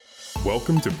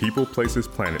Welcome to People Places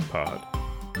Planet Pod,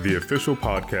 the official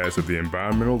podcast of the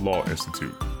Environmental Law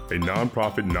Institute, a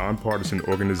nonprofit, nonpartisan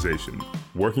organization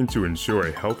working to ensure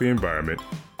a healthy environment,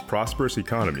 prosperous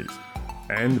economies,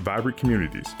 and vibrant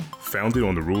communities founded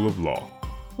on the rule of law.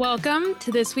 Welcome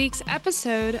to this week's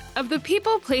episode of the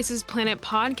People Places Planet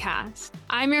podcast.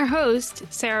 I'm your host,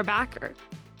 Sarah Backer.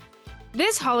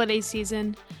 This holiday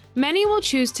season, many will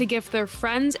choose to gift their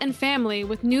friends and family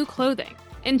with new clothing.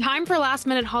 In time for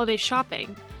last-minute holiday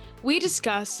shopping, we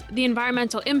discuss the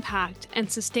environmental impact and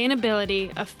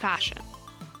sustainability of fashion.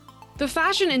 The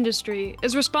fashion industry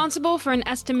is responsible for an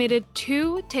estimated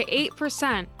 2 to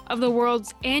 8% of the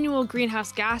world's annual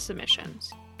greenhouse gas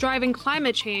emissions, driving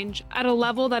climate change at a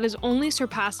level that is only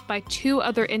surpassed by two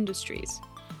other industries,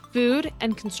 food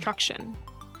and construction.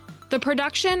 The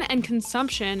production and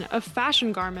consumption of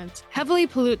fashion garments heavily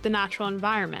pollute the natural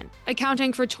environment,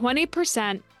 accounting for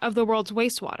 20% of the world's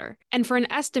wastewater and for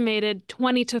an estimated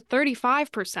 20 to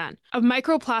 35% of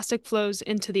microplastic flows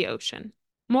into the ocean.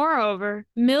 Moreover,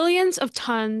 millions of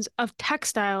tons of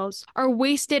textiles are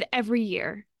wasted every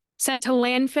year, sent to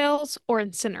landfills or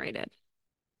incinerated.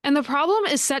 And the problem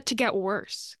is set to get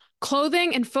worse.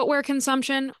 Clothing and footwear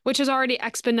consumption, which has already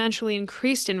exponentially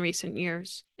increased in recent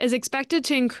years, is expected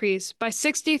to increase by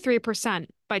 63%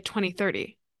 by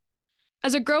 2030.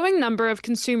 As a growing number of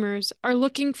consumers are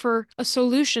looking for a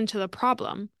solution to the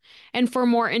problem, and for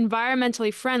more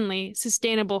environmentally friendly,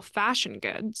 sustainable fashion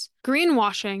goods,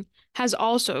 greenwashing has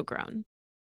also grown.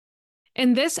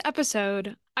 In this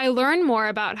episode, I learn more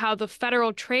about how the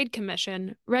Federal Trade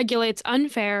Commission regulates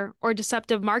unfair or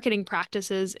deceptive marketing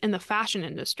practices in the fashion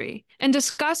industry, and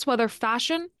discuss whether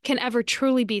fashion can ever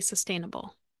truly be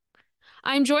sustainable.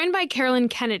 I'm joined by Carolyn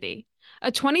Kennedy,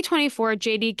 a 2024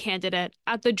 JD candidate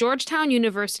at the Georgetown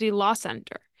University Law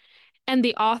Center, and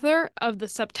the author of the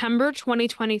September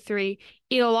 2023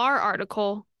 ELR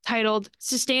article titled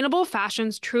Sustainable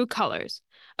Fashion's True Colors,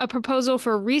 a proposal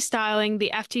for restyling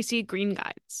the FTC Green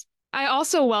Guides. I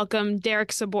also welcome Derek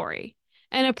Sabori,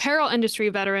 an apparel industry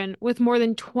veteran with more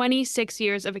than 26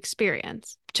 years of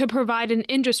experience, to provide an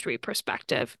industry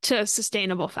perspective to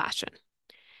sustainable fashion.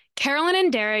 Carolyn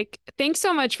and Derek, thanks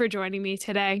so much for joining me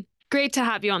today. Great to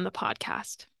have you on the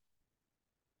podcast.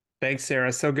 Thanks,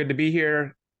 Sarah. So good to be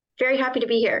here. Very happy to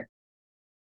be here.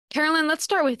 Carolyn, let's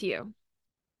start with you.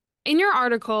 In your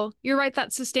article, you write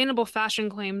that sustainable fashion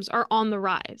claims are on the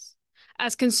rise,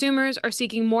 as consumers are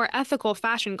seeking more ethical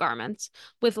fashion garments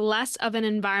with less of an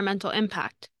environmental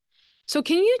impact. So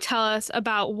can you tell us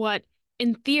about what,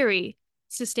 in theory,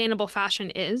 sustainable fashion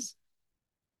is?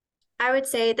 I would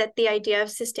say that the idea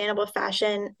of sustainable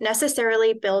fashion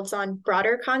necessarily builds on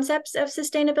broader concepts of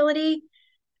sustainability.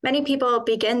 Many people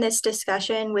begin this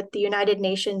discussion with the United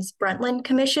Nations Brundtland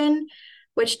Commission,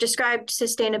 which described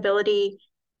sustainability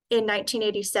in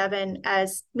 1987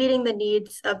 as meeting the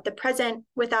needs of the present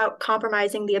without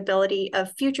compromising the ability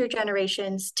of future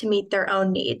generations to meet their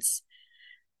own needs.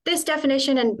 This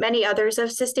definition and many others of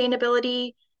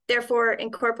sustainability therefore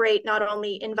incorporate not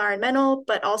only environmental,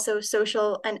 but also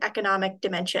social and economic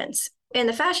dimensions. In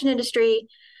the fashion industry,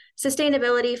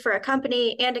 sustainability for a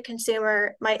company and a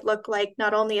consumer might look like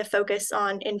not only a focus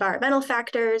on environmental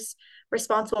factors,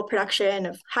 responsible production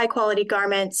of high-quality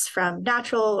garments from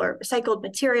natural or recycled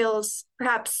materials,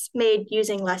 perhaps made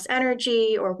using less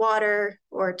energy or water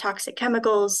or toxic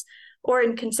chemicals, or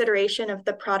in consideration of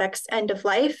the product's end of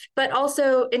life, but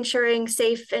also ensuring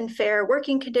safe and fair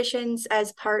working conditions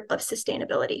as part of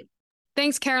sustainability.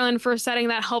 Thanks, Carolyn, for setting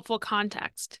that helpful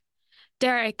context.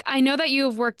 Derek, I know that you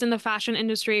have worked in the fashion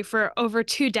industry for over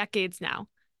 2 decades now.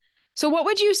 So what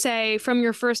would you say, from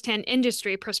your firsthand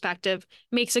industry perspective,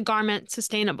 makes a garment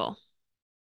sustainable?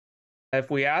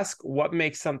 If we ask what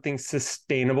makes something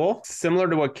sustainable, similar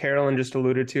to what Carolyn just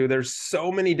alluded to, there's so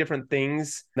many different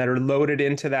things that are loaded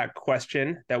into that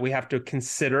question that we have to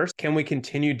consider. Can we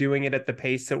continue doing it at the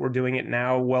pace that we're doing it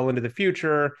now well into the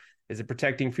future? Is it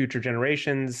protecting future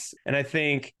generations? And I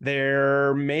think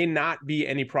there may not be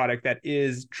any product that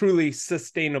is truly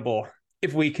sustainable.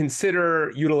 If we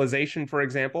consider utilization, for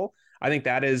example, I think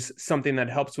that is something that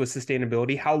helps with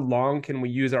sustainability. How long can we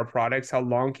use our products? How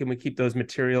long can we keep those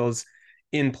materials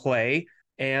in play?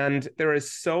 And there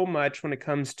is so much when it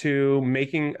comes to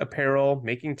making apparel,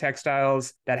 making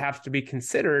textiles that have to be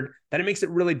considered that it makes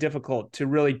it really difficult to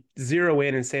really zero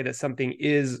in and say that something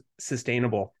is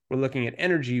sustainable. We're looking at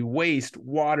energy, waste,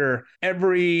 water,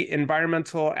 every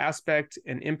environmental aspect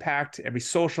and impact, every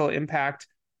social impact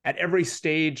at every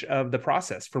stage of the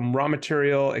process, from raw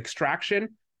material extraction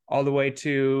all the way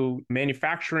to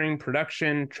manufacturing,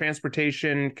 production,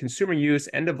 transportation, consumer use,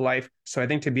 end of life. So I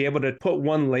think to be able to put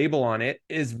one label on it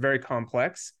is very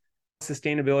complex.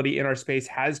 sustainability in our space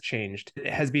has changed.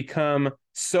 It has become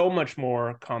so much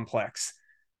more complex.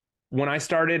 When I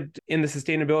started in the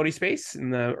sustainability space in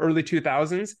the early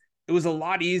 2000s, it was a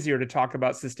lot easier to talk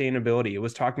about sustainability. It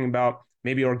was talking about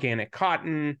maybe organic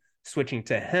cotton, switching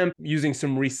to hemp, using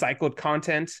some recycled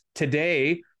content.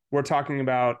 Today, we're talking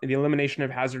about the elimination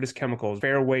of hazardous chemicals,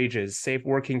 fair wages, safe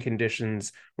working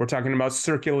conditions. We're talking about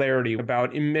circularity,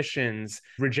 about emissions,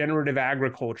 regenerative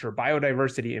agriculture,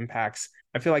 biodiversity impacts.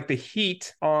 I feel like the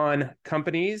heat on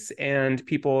companies and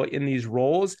people in these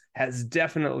roles has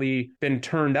definitely been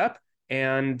turned up,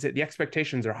 and the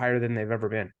expectations are higher than they've ever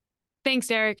been. Thanks,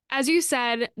 Derek. As you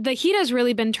said, the heat has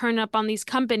really been turned up on these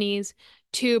companies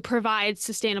to provide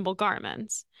sustainable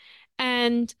garments.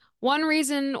 And one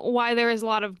reason why there is a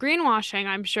lot of greenwashing,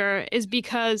 I'm sure, is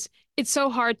because it's so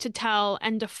hard to tell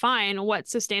and define what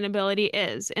sustainability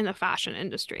is in the fashion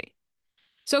industry.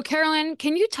 So, Carolyn,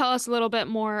 can you tell us a little bit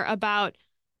more about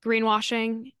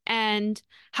greenwashing and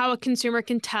how a consumer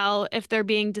can tell if they're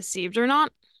being deceived or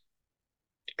not?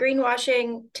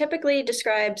 Greenwashing typically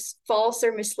describes false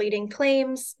or misleading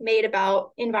claims made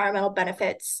about environmental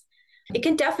benefits. It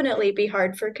can definitely be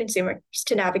hard for consumers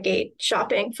to navigate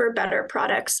shopping for better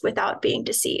products without being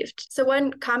deceived. So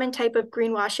one common type of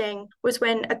greenwashing was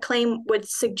when a claim would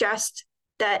suggest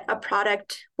that a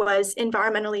product was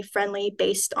environmentally friendly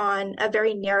based on a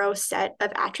very narrow set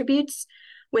of attributes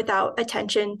without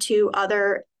attention to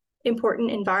other important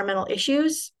environmental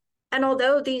issues. And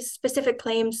although these specific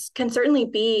claims can certainly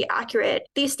be accurate,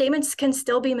 these statements can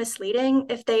still be misleading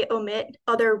if they omit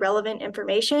other relevant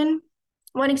information.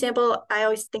 One example I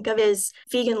always think of is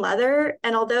vegan leather.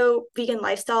 And although vegan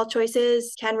lifestyle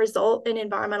choices can result in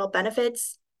environmental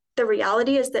benefits, the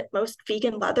reality is that most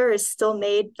vegan leather is still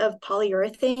made of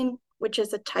polyurethane, which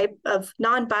is a type of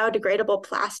non-biodegradable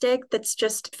plastic that's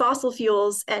just fossil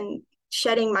fuels and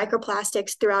shedding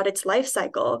microplastics throughout its life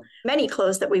cycle. Many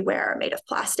clothes that we wear are made of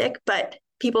plastic, but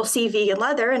people see vegan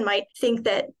leather and might think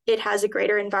that it has a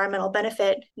greater environmental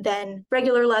benefit than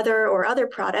regular leather or other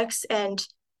products. And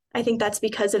I think that's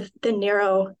because of the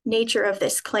narrow nature of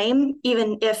this claim,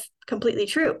 even if completely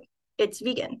true. It's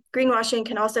vegan. Greenwashing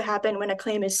can also happen when a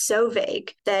claim is so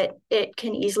vague that it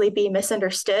can easily be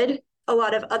misunderstood. A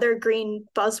lot of other green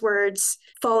buzzwords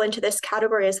fall into this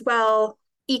category as well.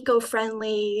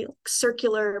 Eco-friendly,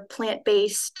 circular,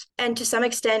 plant-based, and to some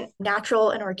extent, natural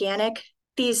and organic.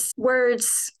 These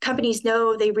words, companies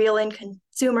know they reel in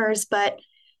consumers, but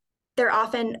they're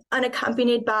often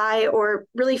unaccompanied by or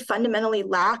really fundamentally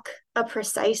lack a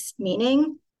precise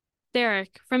meaning.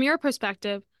 Derek, from your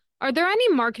perspective, are there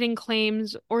any marketing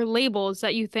claims or labels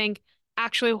that you think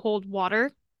actually hold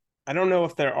water? I don't know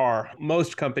if there are.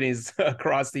 Most companies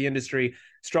across the industry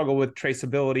struggle with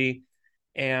traceability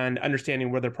and understanding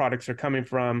where their products are coming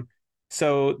from.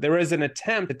 So there is an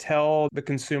attempt to tell the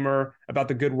consumer about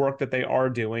the good work that they are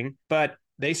doing, but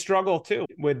they struggle too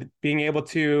with being able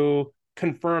to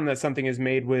confirm that something is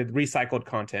made with recycled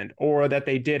content or that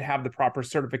they did have the proper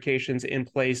certifications in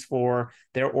place for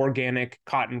their organic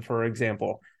cotton, for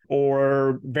example,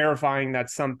 or verifying that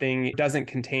something doesn't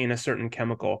contain a certain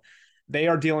chemical. They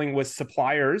are dealing with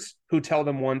suppliers who tell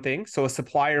them one thing. So a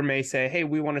supplier may say, hey,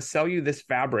 we want to sell you this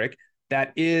fabric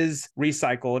that is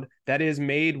recycled, that is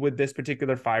made with this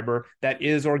particular fiber, that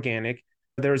is organic.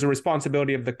 There's a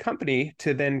responsibility of the company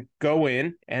to then go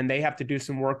in and they have to do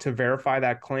some work to verify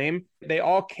that claim. They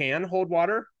all can hold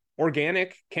water.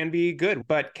 Organic can be good,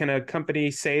 but can a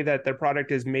company say that their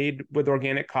product is made with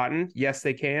organic cotton? Yes,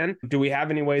 they can. Do we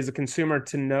have any ways a consumer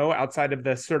to know outside of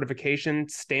the certification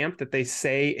stamp that they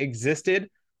say existed?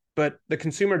 But the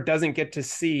consumer doesn't get to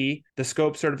see the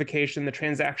scope certification, the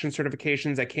transaction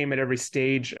certifications that came at every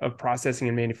stage of processing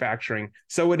and manufacturing.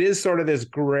 So it is sort of this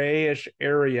grayish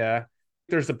area.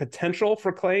 There's a potential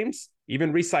for claims,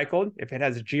 even recycled, if it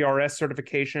has a GRS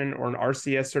certification or an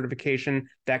RCS certification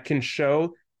that can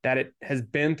show that it has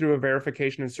been through a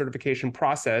verification and certification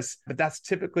process, but that's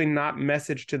typically not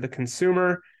messaged to the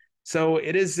consumer. So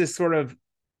it is this sort of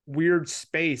weird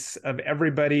space of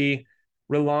everybody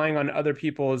relying on other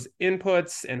people's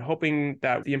inputs and hoping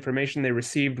that the information they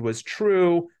received was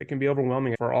true. It can be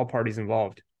overwhelming for all parties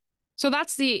involved. So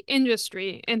that's the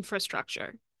industry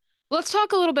infrastructure. Let's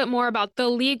talk a little bit more about the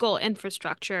legal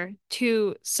infrastructure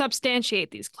to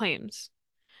substantiate these claims.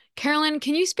 Carolyn,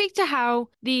 can you speak to how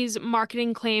these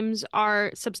marketing claims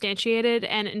are substantiated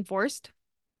and enforced?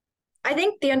 I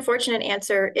think the unfortunate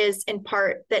answer is in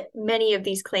part that many of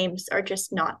these claims are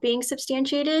just not being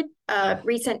substantiated. A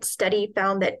recent study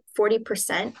found that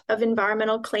 40% of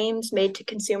environmental claims made to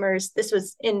consumers, this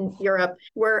was in Europe,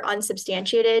 were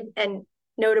unsubstantiated. And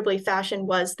notably fashion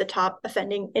was the top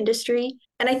offending industry.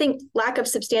 And I think lack of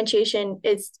substantiation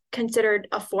is considered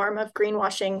a form of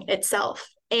greenwashing itself.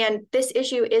 And this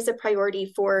issue is a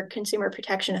priority for consumer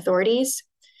protection authorities.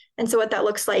 And so what that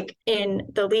looks like in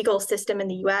the legal system in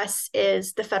the US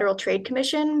is the Federal Trade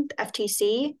Commission, the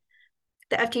FTC.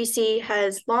 The FTC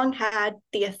has long had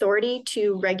the authority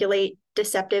to regulate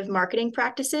deceptive marketing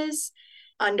practices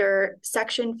under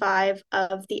Section 5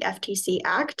 of the FTC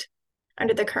Act.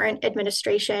 Under the current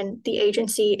administration, the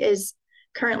agency is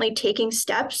currently taking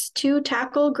steps to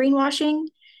tackle greenwashing,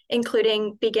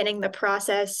 including beginning the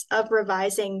process of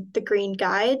revising the Green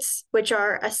Guides, which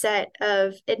are a set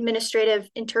of administrative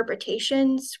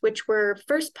interpretations, which were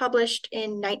first published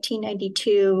in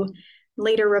 1992,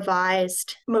 later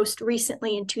revised most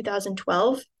recently in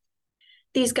 2012.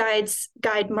 These guides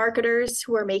guide marketers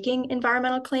who are making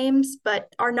environmental claims,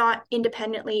 but are not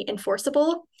independently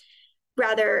enforceable.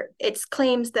 Rather, it's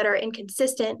claims that are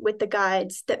inconsistent with the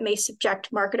guides that may subject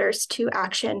marketers to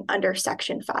action under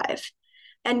Section 5.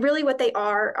 And really what they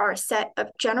are a set of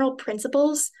general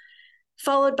principles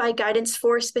followed by guidance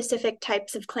for specific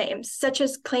types of claims, such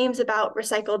as claims about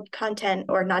recycled content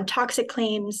or non-toxic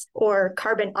claims or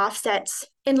carbon offsets.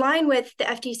 In line with the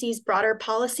FTC's broader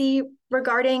policy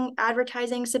regarding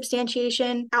advertising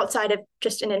substantiation outside of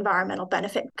just an environmental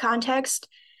benefit context,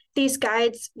 these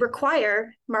guides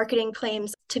require marketing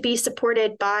claims to be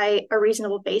supported by a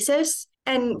reasonable basis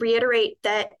and reiterate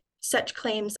that such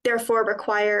claims therefore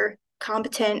require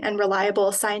competent and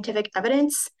reliable scientific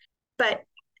evidence. But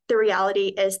the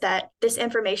reality is that this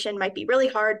information might be really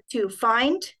hard to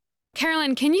find.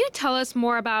 Carolyn, can you tell us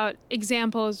more about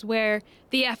examples where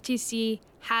the FTC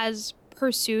has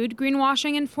pursued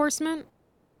greenwashing enforcement?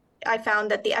 I found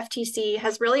that the FTC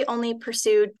has really only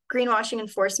pursued greenwashing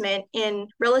enforcement in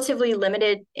relatively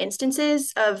limited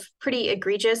instances of pretty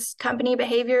egregious company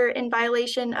behavior in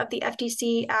violation of the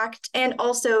FTC Act and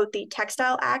also the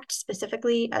Textile Act,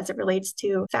 specifically as it relates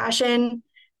to fashion.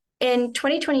 In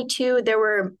 2022, there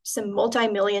were some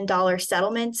multi-million-dollar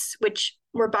settlements, which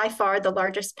were by far the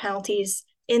largest penalties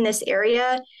in this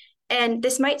area. And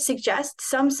this might suggest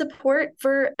some support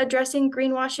for addressing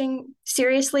greenwashing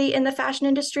seriously in the fashion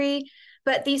industry,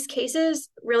 but these cases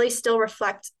really still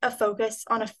reflect a focus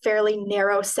on a fairly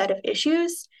narrow set of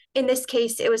issues. In this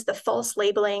case, it was the false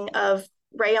labeling of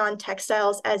rayon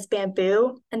textiles as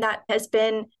bamboo, and that has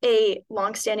been a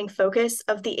longstanding focus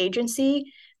of the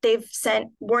agency. They've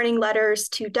sent warning letters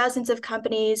to dozens of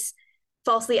companies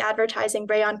falsely advertising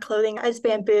rayon clothing as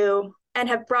bamboo, and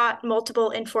have brought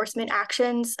multiple enforcement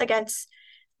actions against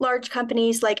large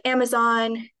companies like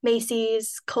Amazon,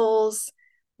 Macy's, Kohl's,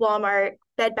 Walmart,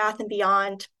 Bed Bath &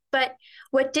 Beyond. But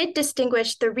what did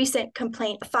distinguish the recent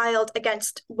complaint filed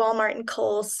against Walmart and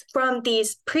Kohl's from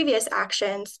these previous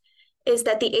actions is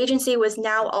that the agency was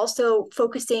now also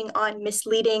focusing on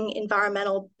misleading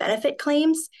environmental benefit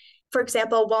claims. For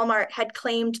example, Walmart had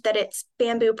claimed that its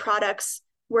bamboo products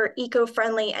were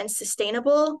eco-friendly and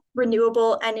sustainable,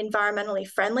 renewable and environmentally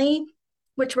friendly,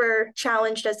 which were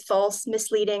challenged as false,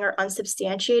 misleading, or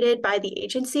unsubstantiated by the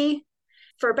agency.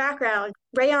 For background,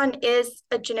 rayon is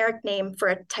a generic name for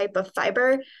a type of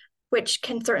fiber, which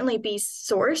can certainly be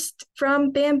sourced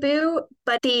from bamboo,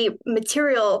 but the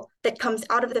material that comes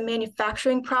out of the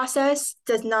manufacturing process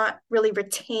does not really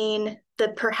retain the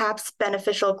perhaps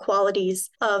beneficial qualities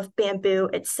of bamboo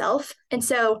itself. And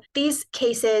so these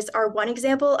cases are one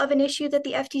example of an issue that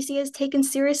the FTC has taken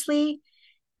seriously.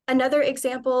 Another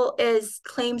example is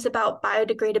claims about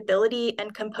biodegradability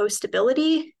and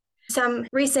compostability. Some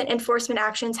recent enforcement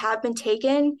actions have been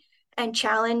taken and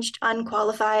challenged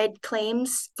unqualified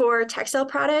claims for textile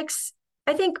products.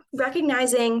 I think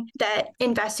recognizing that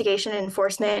investigation and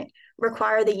enforcement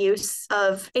require the use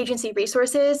of agency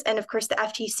resources, and of course the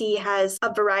FTC has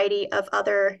a variety of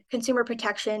other consumer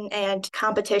protection and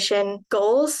competition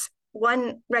goals.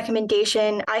 One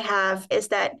recommendation I have is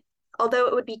that although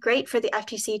it would be great for the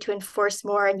FTC to enforce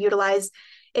more and utilize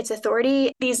its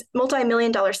authority, these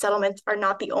multi-million-dollar settlements are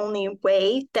not the only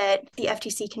way that the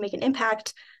FTC can make an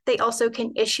impact. They also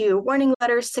can issue warning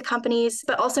letters to companies,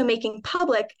 but also making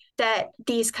public that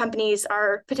these companies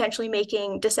are potentially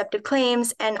making deceptive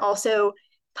claims and also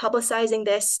publicizing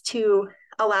this to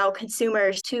allow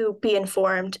consumers to be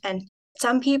informed. And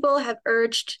some people have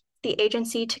urged the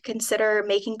agency to consider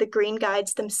making the green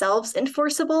guides themselves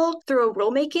enforceable through a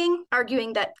rulemaking,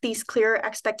 arguing that these clear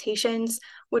expectations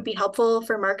would be helpful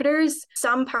for marketers.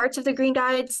 Some parts of the green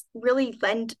guides really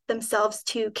lend themselves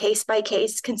to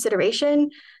case-by-case consideration.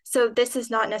 So this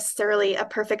is not necessarily a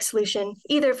perfect solution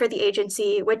either for the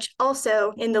agency, which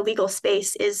also in the legal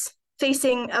space is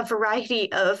facing a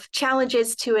variety of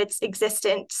challenges to its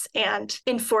existence and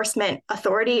enforcement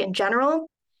authority in general.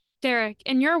 Derek,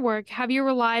 in your work, have you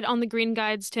relied on the green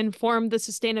guides to inform the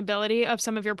sustainability of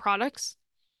some of your products?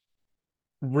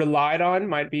 Relied on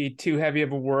might be too heavy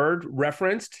of a word.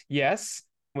 Referenced, yes.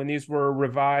 When these were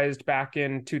revised back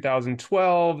in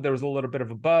 2012, there was a little bit of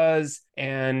a buzz,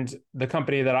 and the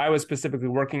company that I was specifically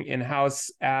working in-house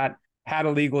at had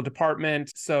a legal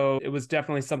department. So it was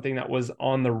definitely something that was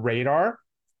on the radar.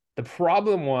 The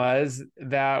problem was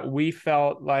that we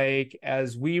felt like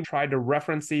as we tried to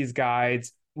reference these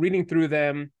guides, reading through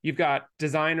them, you've got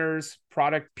designers,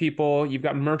 product people, you've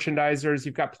got merchandisers,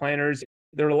 you've got planners.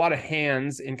 There are a lot of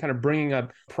hands in kind of bringing a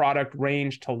product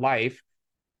range to life.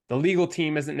 The legal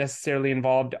team isn't necessarily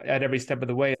involved at every step of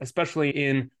the way, especially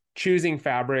in choosing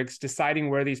fabrics, deciding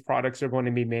where these products are going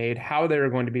to be made, how they're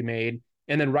going to be made,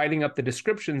 and then writing up the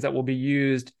descriptions that will be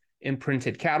used in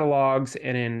printed catalogs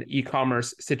and in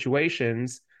e-commerce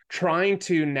situations. Trying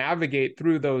to navigate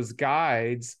through those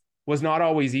guides was not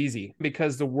always easy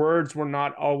because the words were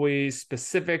not always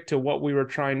specific to what we were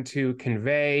trying to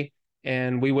convey.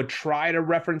 And we would try to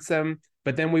reference them,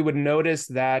 but then we would notice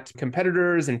that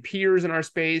competitors and peers in our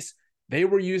space, they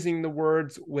were using the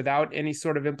words without any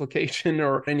sort of implication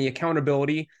or any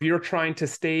accountability. If you're trying to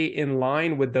stay in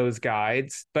line with those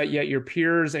guides, but yet your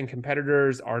peers and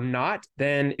competitors are not,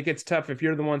 then it gets tough if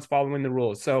you're the ones following the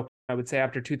rules. So I would say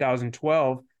after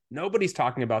 2012, nobody's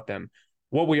talking about them.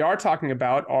 What we are talking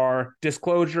about are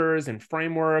disclosures and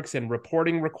frameworks and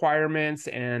reporting requirements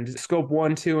and scope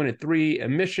 1, 2, and 3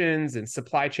 emissions and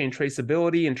supply chain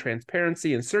traceability and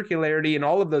transparency and circularity and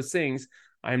all of those things.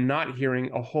 I'm not hearing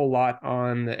a whole lot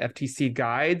on the FTC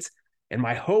guides. And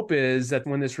my hope is that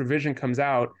when this revision comes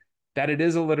out, that it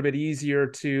is a little bit easier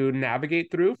to navigate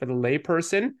through for the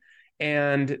layperson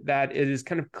and that it is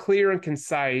kind of clear and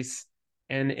concise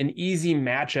and an easy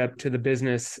matchup to the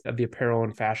business of the apparel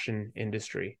and fashion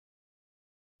industry.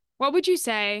 What would you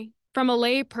say, from a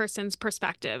layperson's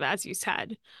perspective, as you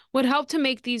said, would help to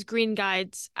make these green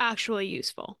guides actually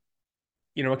useful?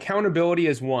 Accountability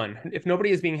is one. If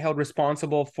nobody is being held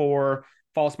responsible for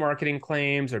false marketing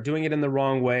claims or doing it in the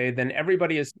wrong way, then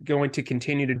everybody is going to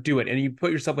continue to do it. And you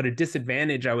put yourself at a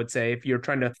disadvantage, I would say, if you're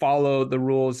trying to follow the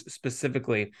rules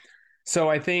specifically. So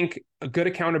I think a good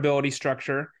accountability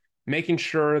structure, making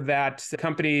sure that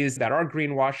companies that are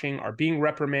greenwashing are being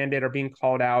reprimanded, are being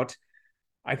called out.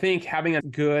 I think having a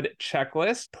good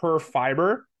checklist per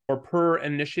fiber or per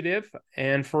initiative.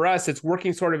 And for us, it's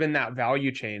working sort of in that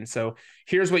value chain. So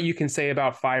here's what you can say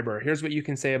about fiber. Here's what you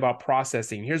can say about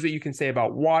processing. Here's what you can say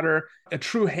about water. A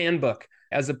true handbook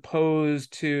as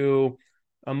opposed to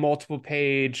a multiple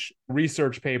page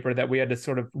research paper that we had to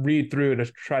sort of read through to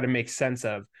try to make sense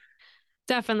of.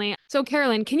 Definitely. So,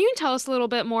 Carolyn, can you tell us a little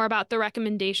bit more about the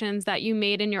recommendations that you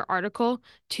made in your article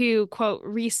to, quote,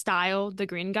 restyle the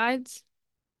green guides?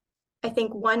 I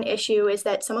think one issue is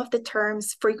that some of the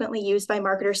terms frequently used by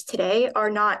marketers today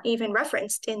are not even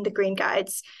referenced in the green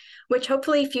guides, which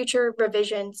hopefully future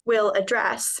revisions will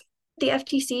address. The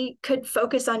FTC could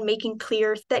focus on making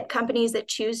clear that companies that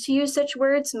choose to use such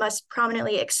words must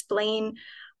prominently explain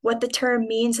what the term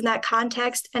means in that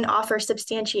context and offer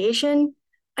substantiation.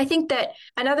 I think that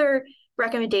another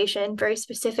recommendation very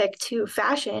specific to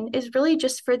fashion is really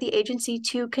just for the agency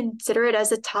to consider it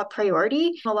as a top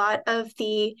priority. A lot of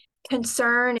the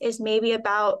concern is maybe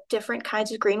about different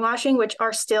kinds of greenwashing, which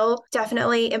are still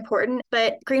definitely important,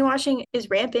 but greenwashing is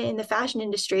rampant in the fashion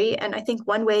industry. And I think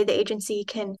one way the agency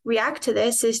can react to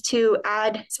this is to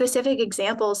add specific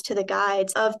examples to the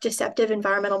guides of deceptive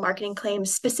environmental marketing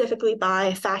claims specifically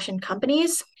by fashion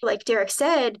companies. Like Derek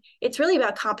said, it's really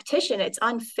about competition. It's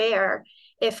unfair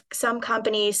if some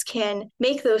companies can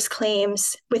make those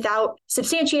claims without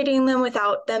substantiating them,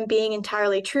 without them being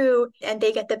entirely true, and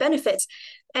they get the benefits.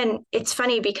 And it's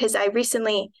funny because I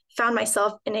recently found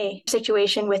myself in a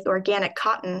situation with organic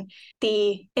cotton.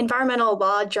 The environmental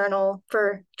law journal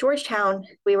for Georgetown,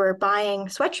 we were buying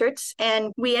sweatshirts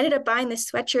and we ended up buying this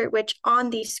sweatshirt, which on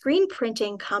the screen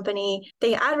printing company,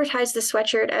 they advertised the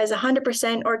sweatshirt as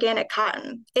 100% organic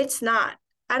cotton. It's not.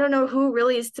 I don't know who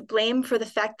really is to blame for the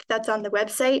fact that that's on the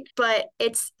website, but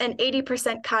it's an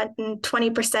 80% cotton,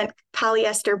 20%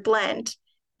 polyester blend.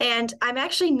 And I'm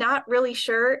actually not really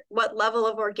sure what level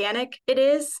of organic it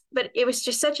is, but it was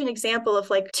just such an example of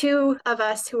like two of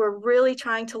us who were really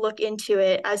trying to look into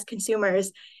it as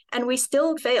consumers, and we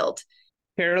still failed.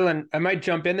 Carolyn, I might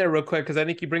jump in there real quick because I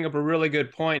think you bring up a really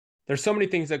good point. There's so many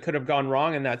things that could have gone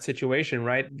wrong in that situation,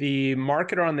 right? The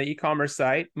marketer on the e-commerce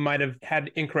site might have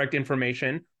had incorrect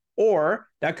information, Or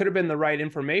that could have been the right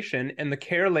information and the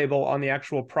care label on the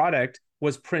actual product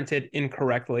was printed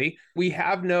incorrectly. We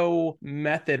have no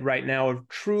method right now of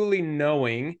truly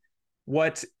knowing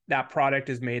what that product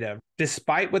is made of.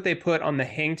 Despite what they put on the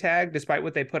hang tag, despite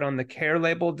what they put on the care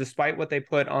label, despite what they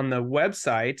put on the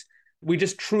website, we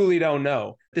just truly don't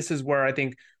know. This is where I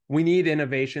think we need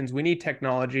innovations, we need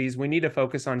technologies, we need to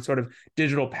focus on sort of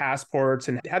digital passports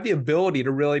and have the ability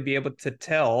to really be able to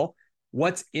tell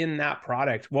what's in that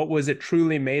product. What was it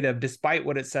truly made of, despite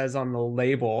what it says on the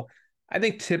label? I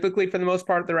think typically for the most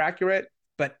part, they're accurate,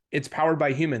 but it's powered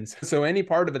by humans. So any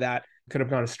part of that could have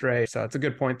gone astray. So it's a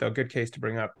good point, though. Good case to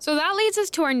bring up. So that leads us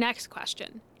to our next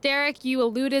question. Derek, you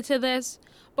alluded to this,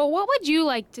 but what would you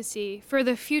like to see for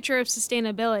the future of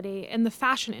sustainability in the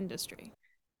fashion industry?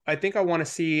 I think I want to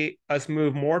see us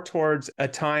move more towards a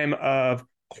time of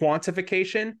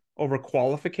quantification over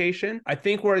qualification. I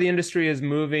think where the industry is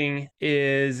moving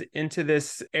is into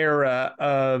this era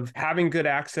of having good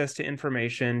access to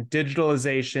information,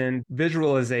 digitalization,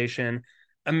 visualization.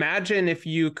 Imagine if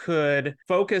you could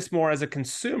focus more as a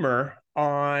consumer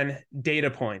on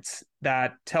data points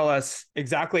that tell us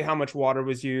exactly how much water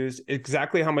was used,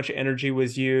 exactly how much energy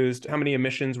was used, how many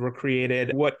emissions were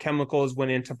created, what chemicals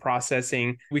went into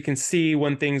processing. We can see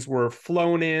when things were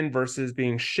flown in versus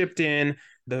being shipped in,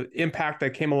 the impact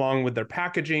that came along with their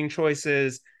packaging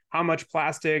choices, how much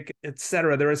plastic, et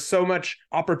cetera. There is so much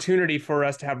opportunity for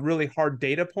us to have really hard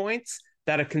data points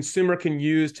that a consumer can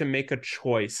use to make a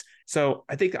choice. So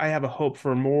I think I have a hope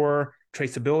for more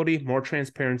traceability, more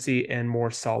transparency, and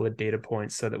more solid data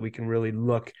points so that we can really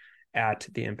look at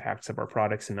the impacts of our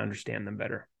products and understand them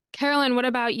better. Carolyn, what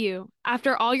about you?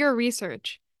 After all your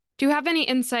research, do you have any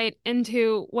insight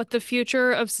into what the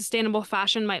future of sustainable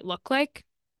fashion might look like?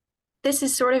 This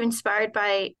is sort of inspired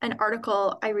by an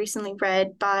article I recently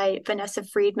read by Vanessa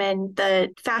Friedman, the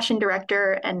fashion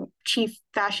director and chief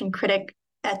fashion critic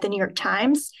at the New York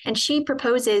Times. And she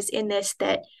proposes in this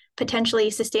that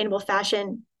potentially sustainable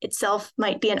fashion itself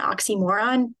might be an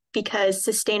oxymoron because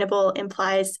sustainable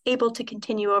implies able to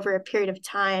continue over a period of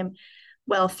time,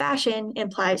 while fashion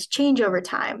implies change over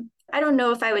time. I don't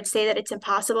know if I would say that it's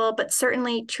impossible, but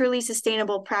certainly truly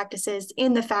sustainable practices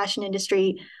in the fashion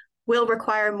industry will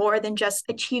require more than just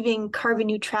achieving carbon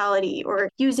neutrality or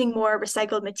using more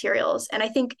recycled materials. And I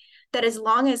think that as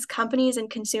long as companies and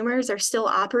consumers are still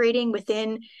operating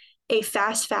within a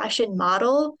fast fashion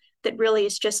model that really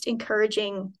is just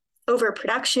encouraging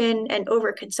overproduction and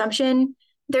overconsumption,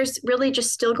 there's really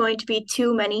just still going to be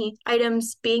too many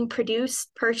items being produced,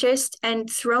 purchased, and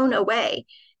thrown away.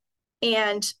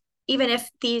 And even if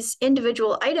these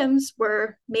individual items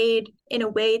were made in a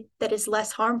way that is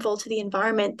less harmful to the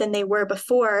environment than they were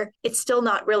before, it's still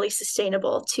not really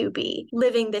sustainable to be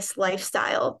living this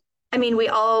lifestyle. I mean, we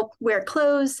all wear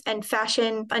clothes, and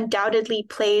fashion undoubtedly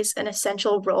plays an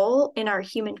essential role in our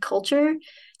human culture.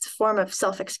 It's a form of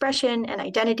self-expression and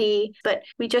identity, but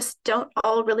we just don't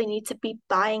all really need to be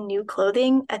buying new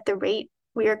clothing at the rate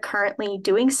we are currently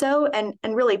doing so and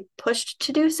really pushed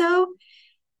to do so.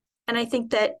 And I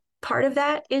think that part of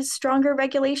that is stronger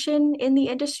regulation in the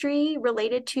industry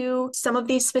related to some of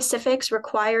these specifics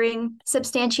requiring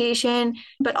substantiation.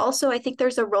 But also, I think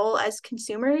there's a role as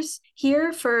consumers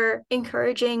here for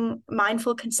encouraging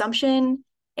mindful consumption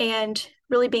and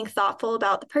really being thoughtful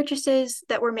about the purchases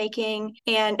that we're making,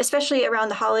 and especially around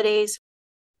the holidays.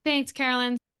 Thanks,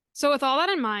 Carolyn. So with all that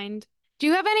in mind, do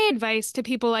you have any advice to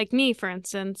people like me, for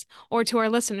instance, or to our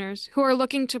listeners who are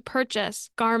looking to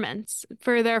purchase garments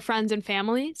for their friends and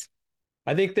families?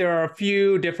 I think there are a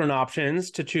few different options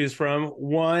to choose from.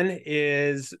 One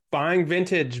is buying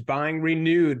vintage, buying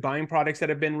renewed, buying products that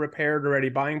have been repaired already,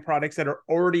 buying products that are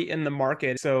already in the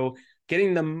market. So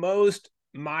getting the most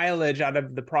mileage out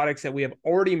of the products that we have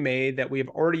already made, that we have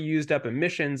already used up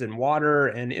emissions and water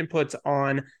and inputs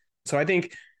on. So I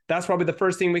think that's probably the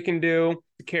first thing we can do.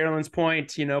 To Carolyn's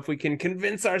point, if we can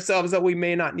convince ourselves that we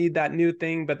may not need that new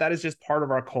thing, but that is just part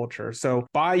of our culture. So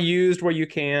buy used where you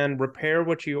can, repair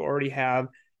what you already have.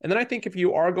 And then I think if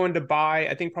you are going to buy,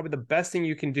 I think probably the best thing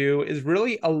you can do is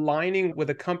really aligning with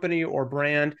a company or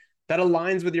brand that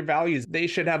aligns with your values. They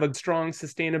should have a strong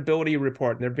sustainability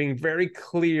report. They're being very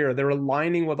clear. They're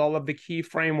aligning with all of the key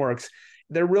frameworks.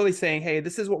 They're really saying, hey,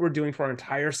 this is what we're doing for our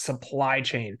entire supply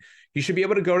chain. You should be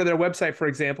able to go to their website, for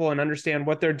example, and understand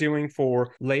what they're doing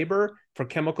for labor, for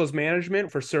chemicals management,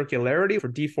 for circularity, for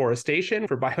deforestation,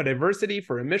 for biodiversity,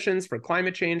 for emissions, for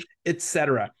climate change,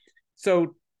 etc.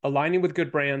 So aligning with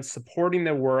good brands, supporting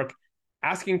their work,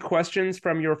 asking questions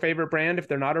from your favorite brand if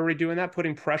they're not already doing that,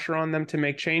 putting pressure on them to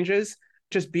make changes.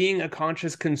 just being a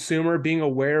conscious consumer, being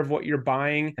aware of what you're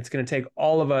buying. It's going to take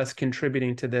all of us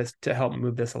contributing to this to help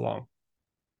move this along.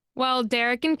 Well,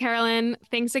 Derek and Carolyn,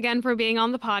 thanks again for being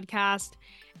on the podcast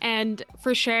and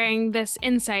for sharing this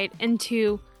insight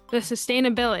into the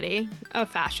sustainability of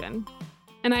fashion.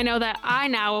 And I know that I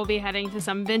now will be heading to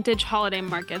some vintage holiday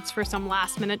markets for some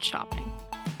last-minute shopping.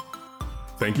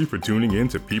 Thank you for tuning in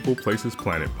to People, Places,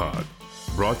 Planet Pod,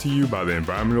 brought to you by the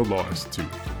Environmental Law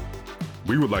Institute.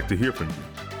 We would like to hear from you,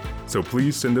 so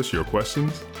please send us your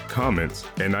questions, comments,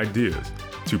 and ideas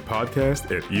to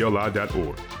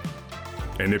podcast@eli.org.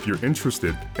 And if you're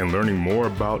interested in learning more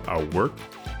about our work,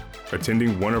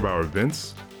 attending one of our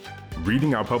events,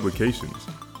 reading our publications,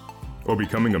 or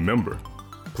becoming a member,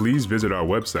 please visit our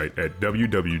website at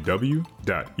www.eli.org.